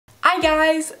Hi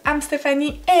guys, I'm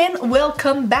Stephanie and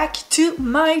welcome back to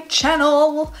my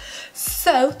channel.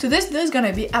 So today's video is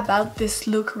gonna be about this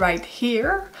look right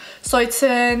here. So it's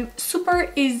a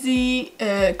super easy,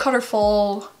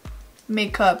 colorful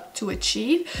makeup to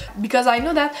achieve, because I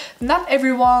know that not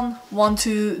everyone wants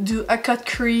to do a cut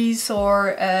crease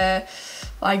or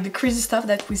like the crazy stuff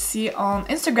that we see on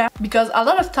Instagram, because a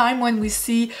lot of time when we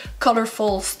see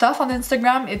colorful stuff on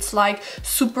Instagram, it's like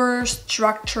super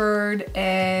structured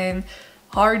and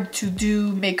hard to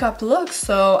do makeup looks.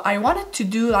 So I wanted to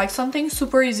do like something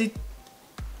super easy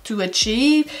to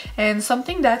achieve and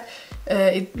something that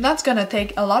it's not gonna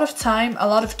take a lot of time, a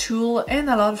lot of tool and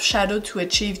a lot of shadow to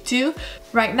achieve too.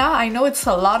 Right now I know it's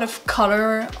a lot of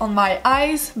color on my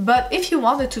eyes, but if you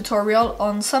want a tutorial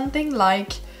on something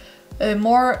like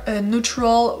more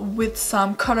neutral with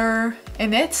some color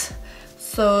in it,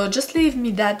 so just leave me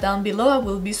that down below. I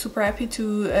will be super happy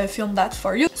to film that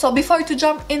for you. So before to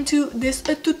jump into this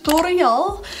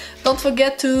tutorial, don't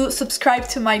forget to subscribe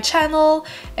to my channel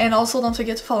and also don't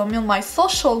forget to follow me on my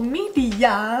social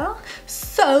media.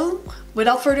 So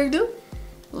without further ado,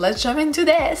 let's jump into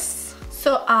this.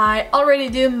 So I already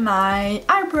did my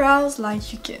eyebrows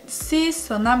like you can see,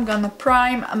 so now I'm gonna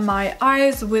prime my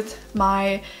eyes with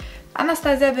my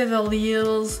Anastasia Beverly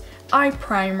Hills eye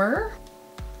primer.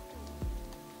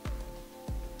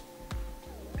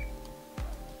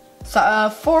 So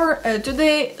for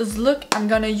today's look, I'm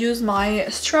gonna use my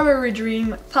Strawberry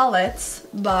Dream palettes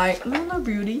by Lunar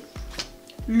Beauty,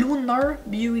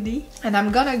 and I'm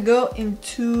gonna go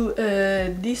into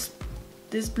this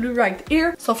blue right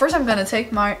here. So first I'm gonna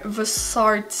take my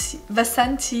Fenty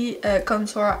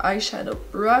contour eyeshadow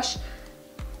brush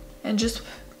and just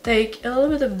take a little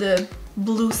bit of the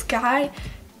blue sky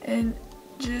and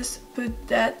just put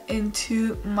that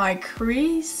into my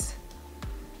crease.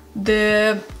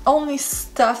 The only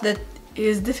stuff that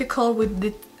is difficult with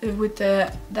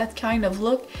that kind of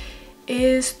look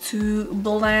is to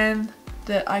blend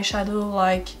the eyeshadow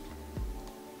like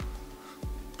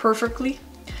perfectly.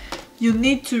 You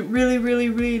need to really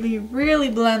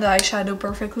blend the eyeshadow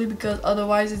perfectly, because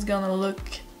otherwise it's gonna look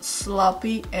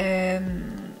sloppy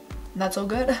and not so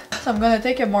good. So I'm gonna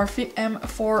take a Morphe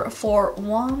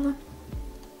M441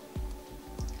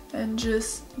 and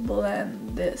just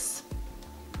blend this.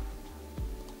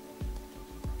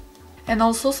 And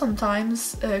also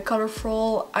sometimes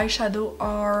colorful eyeshadow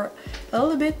are a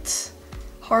little bit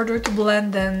harder to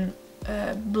blend than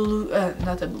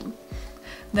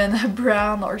than a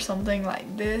brown or something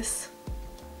like this.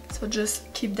 So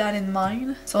just keep that in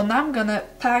mind. So now I'm gonna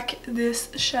pack this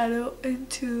shadow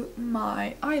into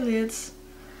my eyelids.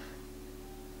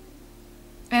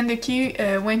 And the key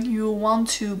when you want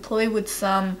to play with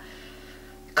some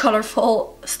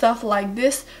colorful stuff like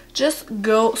this, just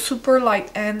go super light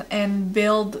and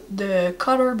build the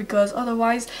color, because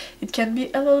otherwise it can be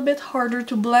a little bit harder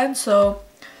to blend. So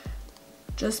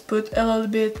just put a little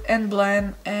bit and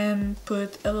blend, and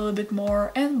put a little bit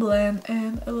more and blend,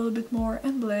 and a little bit more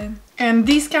and blend. And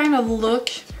this kind of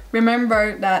look,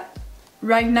 remember that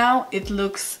right now it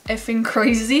looks effing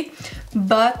crazy,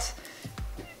 but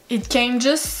it came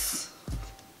just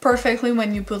perfectly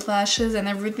when you put lashes and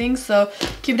everything. So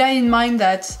keep that in mind,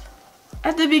 that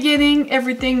at the beginning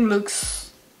everything looks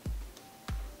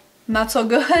not so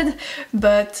good,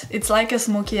 but it's like a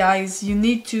smoky eyes. You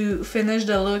need to finish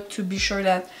the look to be sure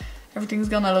that everything's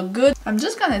gonna look good. I'm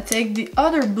just gonna take the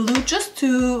other blue just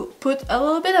to put a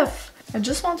little bit of, I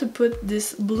just want to put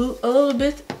this blue a little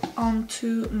bit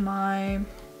onto my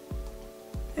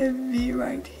V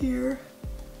right here,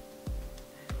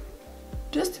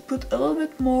 just to put a little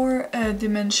bit more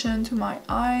dimension to my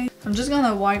eye. I'm just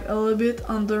gonna wipe a little bit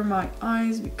under my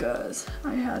eyes because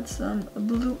I had some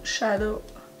blue shadow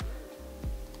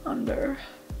under.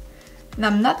 And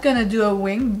I'm not gonna do a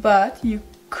wing, but you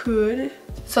could.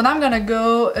 So now I'm gonna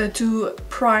go to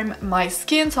prime my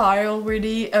skin. So I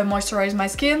already moisturized my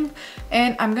skin,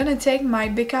 and I'm gonna take my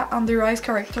Becca Under Eyes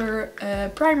Corrector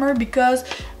primer, because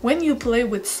when you play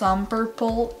with some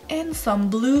purple and some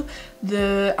blue,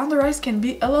 the under eyes can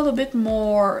be a little bit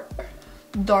more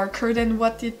darker than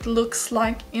what it looks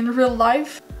like in real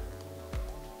life.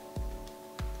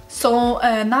 So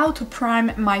now to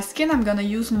prime my skin, I'm gonna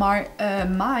use my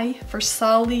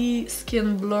Farsali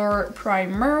Skin Blur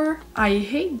Primer. I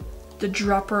hate the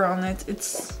dropper on it.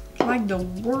 It's like the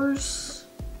worst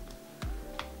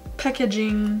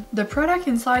packaging. The product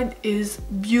inside is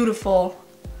beautiful,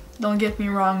 don't get me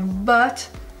wrong, but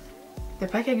the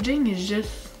packaging is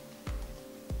just...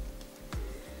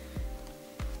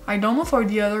 I don't know for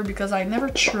the other, because I never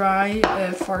try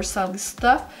Farsali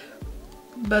stuff,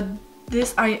 but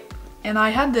this I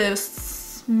had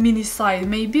this this mini size.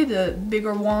 Maybe the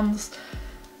bigger ones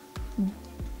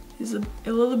is a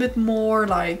little bit more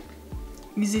like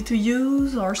easy to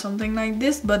use or something like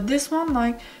this, but this one,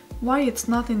 like, why it's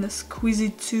not in a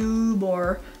squeezy tube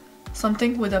or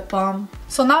something with a pump.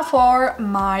 So now for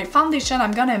my foundation,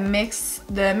 I'm gonna mix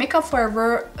the Makeup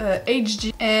Forever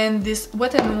HD and this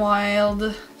Wet n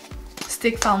Wild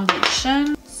stick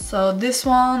foundation. So this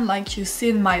one, like you see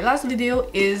in my last video,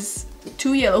 is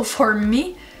too yellow for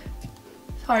me,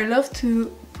 so I love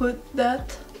to put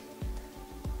that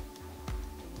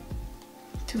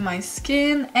to my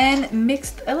skin and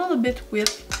mixed a little bit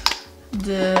with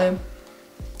the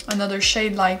another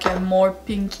shade, like a more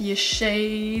pinky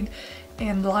shade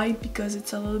and light, because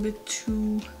it's a little bit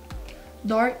too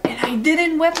dark. And I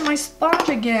didn't wet my sponge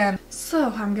again,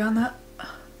 so I'm gonna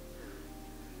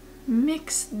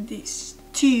mix these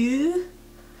two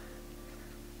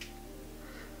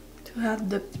to have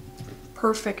the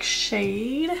perfect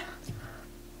shade,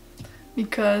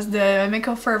 because the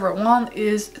Makeup Forever one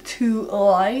is too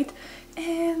light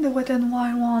and the Wet n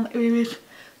Wild one is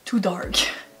too dark.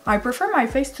 I prefer my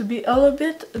face to be a little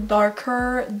bit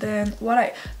darker than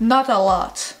what not a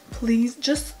lot, please,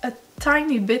 just a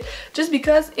tiny bit, just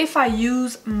because if I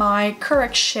use my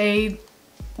correct shade,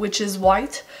 which is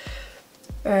white,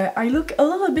 I look a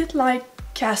little bit like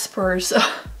Casper, so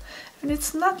and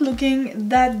it's not looking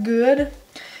that good.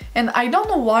 And I don't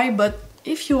know why, but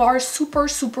if you are super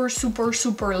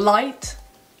light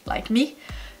like me,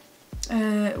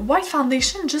 white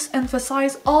foundation just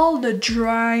emphasize all the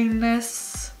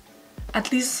dryness,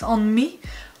 at least on me.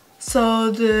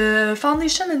 So the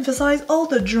foundation emphasize all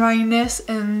the dryness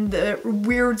and the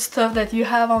weird stuff that you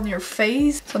have on your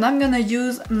face. So now I'm gonna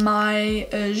use my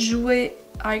Jouer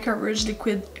Eye Coverage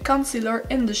Liquid Concealer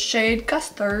in the shade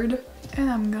Custard, and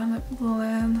I'm gonna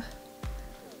blend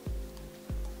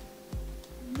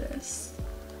this.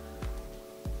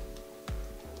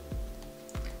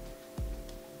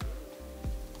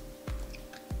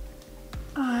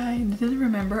 I didn't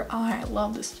remember. I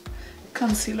love this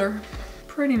concealer.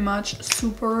 Pretty much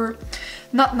super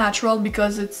not natural,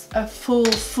 because it's a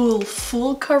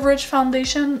full coverage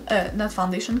foundation, not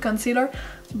foundation, concealer,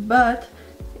 but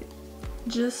it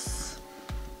just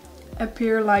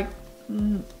appear like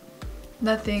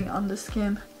nothing on the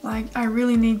skin. Like, I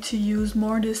really need to use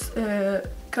more this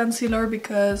concealer,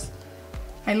 because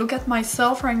I look at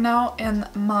myself right now and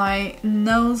my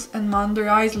nose and my under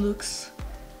eyes looks,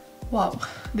 wow,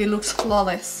 they look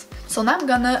flawless. So now I'm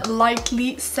gonna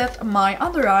lightly set my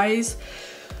under eyes.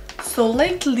 So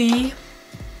lately,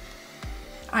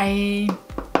 I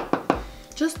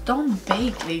just don't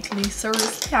bake lately,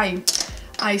 seriously.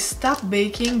 I stopped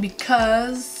baking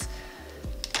because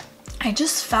I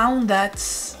just found that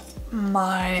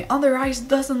my under eyes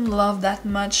doesn't love that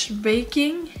much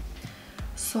baking.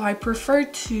 So I prefer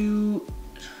to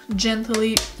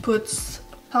gently put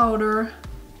powder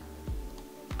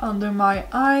under my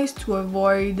eyes to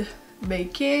avoid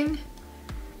baking,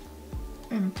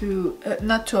 and to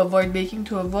not to avoid baking,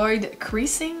 to avoid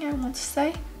creasing, I want to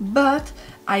say. But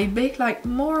I bake like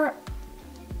more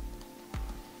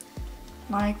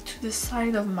like to the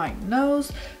side of my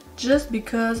nose, just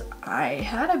because I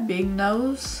had a big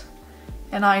nose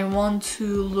and I want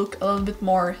to look a little bit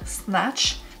more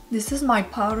snatch. This is my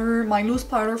powder, my loose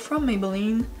powder from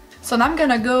Maybelline. So now I'm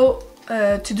gonna go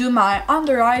to do my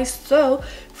under eyes. So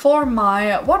for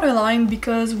my waterline,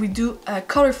 because we do a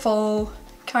colorful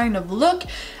kind of look,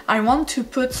 I want to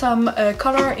put some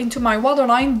color into my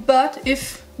waterline, but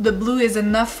if the blue is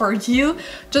enough for you,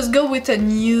 just go with a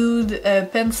nude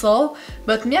pencil.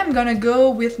 But me, I'm gonna go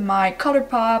with my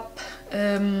ColourPop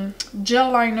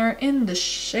gel liner in the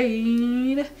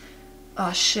shade,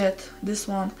 oh shit, this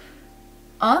one,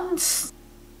 Uns.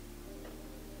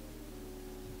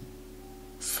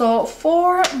 So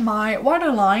for my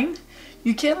waterline,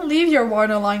 you can leave your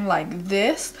waterline like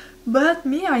this, but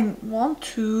me, I want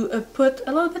to put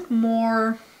a little bit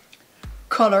more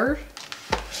color.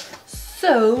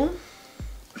 So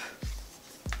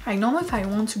I don't know if I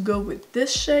want to go with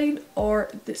this shade or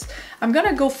this. I'm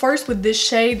gonna go first with this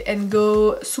shade and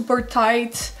go super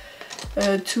tight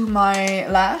to my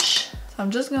lash. So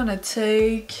I'm just gonna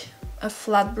take a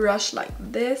flat brush like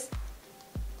this.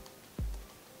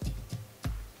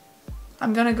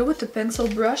 I'm gonna go with the pencil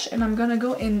brush, and I'm gonna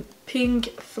go in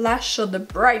Pink Flash, so the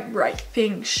bright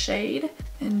pink shade,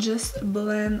 and just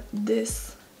blend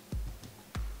this.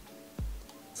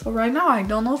 So right now I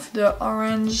don't know if the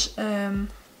orange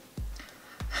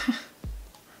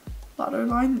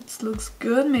waterline, it looks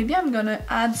good. Maybe I'm gonna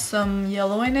add some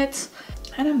yellow in it,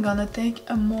 and I'm gonna take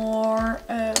a more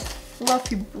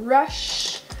fluffy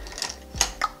brush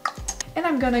And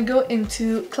I'm gonna go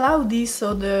into Cloudy,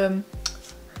 so the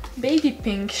baby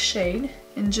pink shade,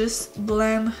 and just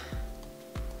blend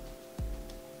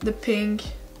the pink.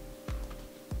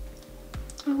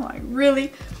 Oh, I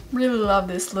really love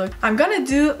this look. I'm gonna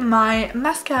do my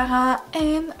mascara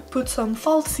and put some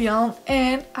falsie on,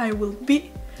 and I will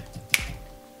be...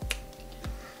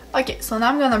 Okay, so now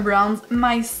I'm gonna bronze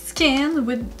my skin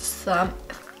with some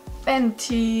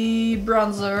Fenty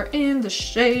bronzer in the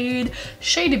shade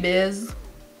Shady Biz.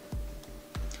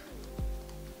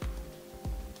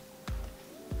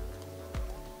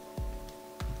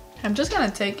 I'm just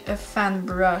gonna take a fan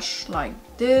brush like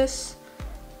this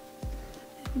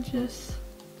and just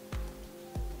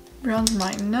bronze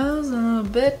my nose a little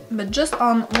bit, but just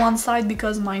on one side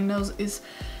because my nose is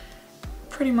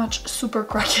pretty much super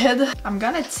crooked. I'm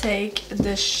gonna take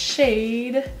the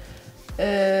shade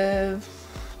a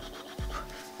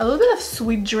little bit of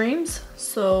Sweet Dreams,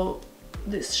 so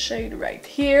this shade right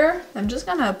here. I'm just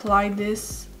gonna apply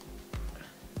this,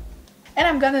 and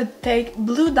I'm gonna take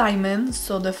Blue Diamond,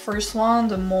 so the first one,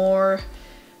 the more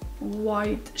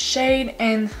white shade,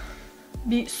 and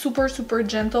be super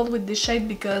gentle with this shade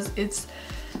because it's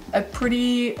a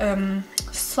pretty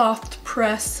soft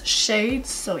press shade.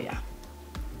 So yeah,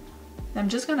 I'm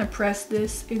just gonna press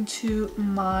this into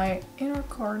my inner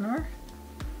corner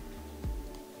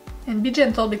and be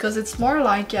gentle because it's more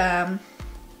like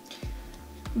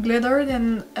glitter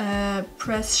than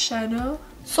press shadow.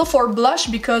 So for blush,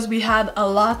 because we had a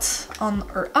lot on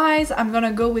our eyes, I'm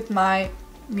gonna go with my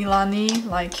Milani,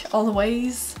 like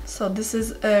always. So this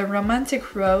is a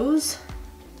Romantic Rose.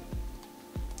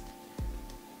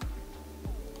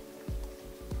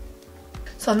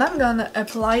 So now I'm gonna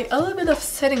apply a little bit of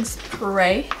setting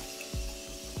spray.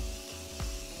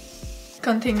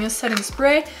 Continuous setting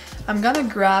spray. I'm gonna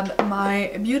grab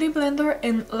my beauty blender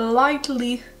and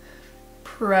lightly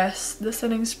press the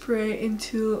setting spray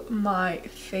into my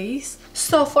face.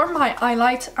 So for my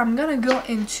highlight, I'm gonna go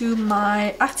into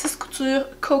my Artist Couture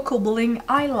Coco Bling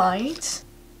highlight.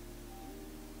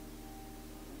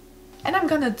 And I'm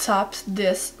gonna top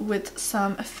this with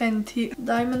some Fenty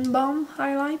Diamond Bomb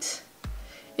highlight.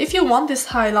 If you want this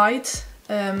highlight,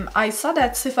 I saw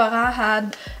that Sephora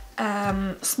had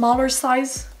smaller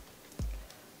size,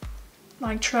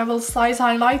 like travel size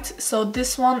highlight, so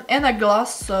this one, and a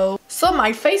gloss. So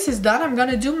my face is done. I'm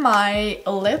gonna do my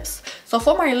lips. So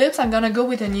for my lips, I'm gonna go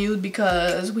with a nude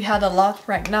because we had a lot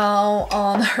right now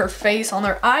on her face, on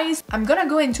her eyes. I'm gonna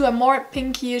go into a more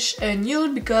pinkish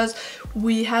nude because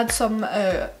we had some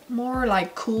more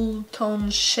like cool tone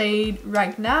shade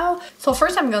right now. So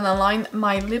first I'm gonna line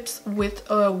my lips with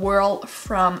a Whirl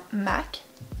from MAC.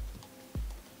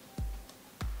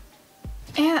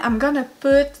 And I'm gonna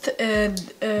put the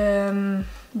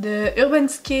Urban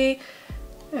Decay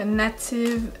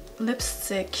Native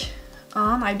lipstick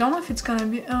on. I don't know if it's gonna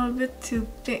be a little bit too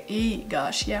big.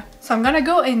 Gosh, yeah. So I'm gonna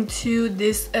go into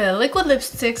this liquid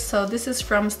lipstick. So this is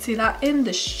from Stila in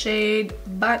the shade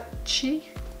Bacci.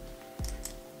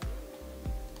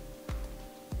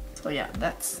 So yeah,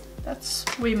 that's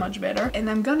way much better. And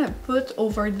I'm gonna put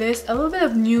over this a little bit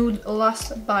of Nude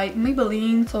Lost by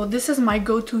Maybelline. So this is my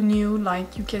go-to nude,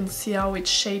 like you can see how it's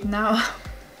shaped now.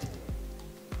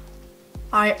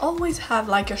 I always have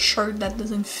like a shirt that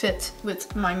doesn't fit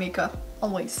with my makeup,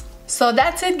 always. So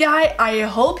that's it, guys. I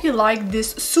hope you like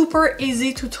this super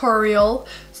easy tutorial.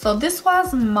 So this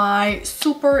was my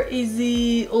super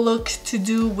easy look to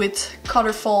do with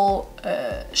colorful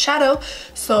shadow.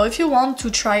 So if you want to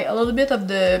try a little bit of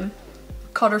the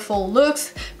colorful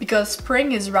looks, because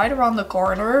spring is right around the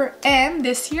corner, and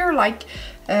this year like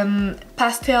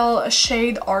pastel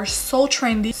shade are so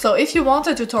trendy. So if you want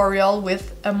a tutorial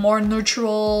with a more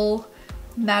neutral,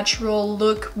 natural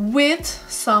look with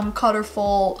some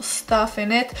colorful stuff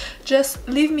in it, just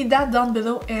leave me that down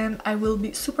below and I will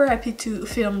be super happy to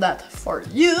film that for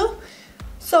you.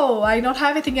 So I don't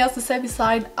have anything else to say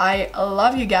beside I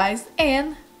love you guys,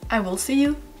 and I will see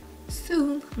you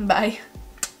soon. Bye.